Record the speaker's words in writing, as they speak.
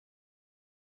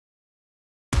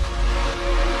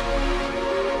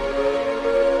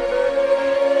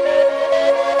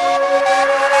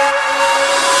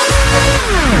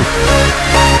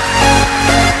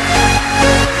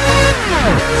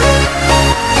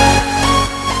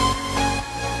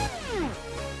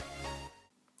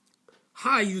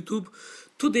Hi YouTube,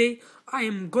 today I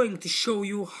am going to show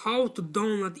you how to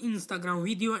download Instagram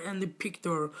video and the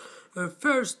picture.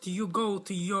 First you go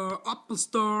to your Apple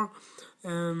Store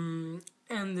and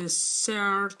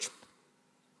search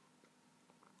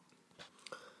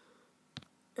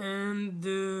and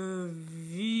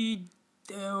video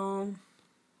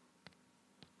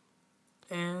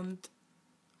and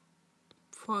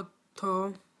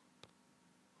photo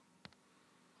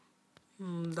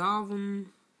downloader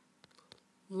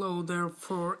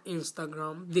for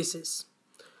Instagram. This is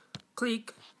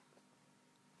click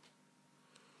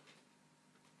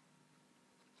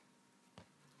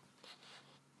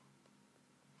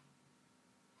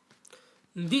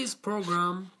this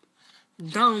program,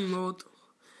 download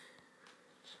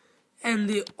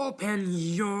and open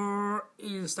your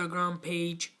Instagram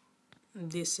page.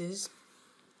 This is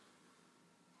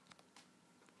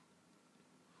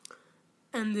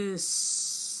and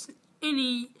this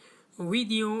any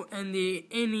video and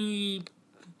any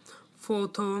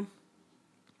photo.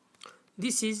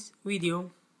 This is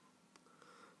video,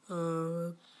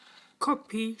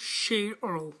 copy, share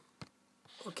all.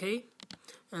 Okay,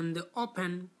 and the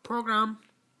open program,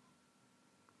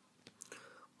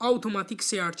 automatic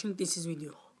searching. This is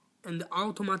video, and the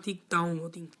automatic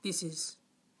downloading. This is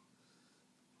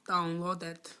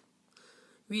downloaded.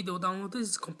 Video download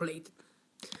is completed,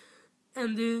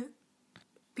 and the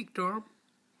picture,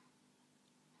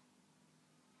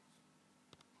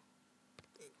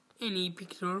 any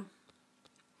picture,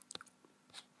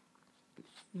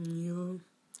 you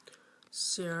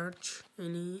search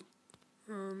any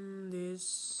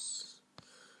this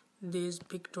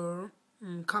picture,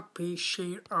 copy,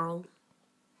 share all,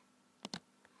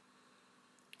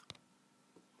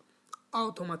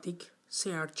 automatic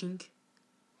searching.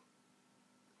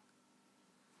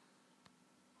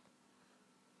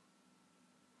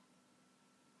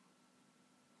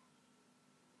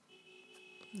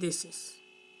 This is,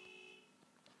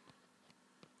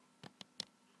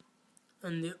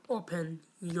 and open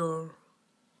your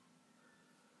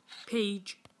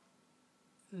page.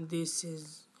 This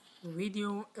is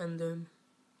video and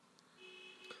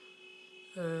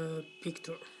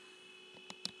picture.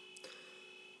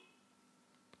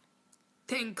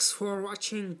 Thanks for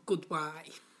watching.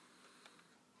 Goodbye.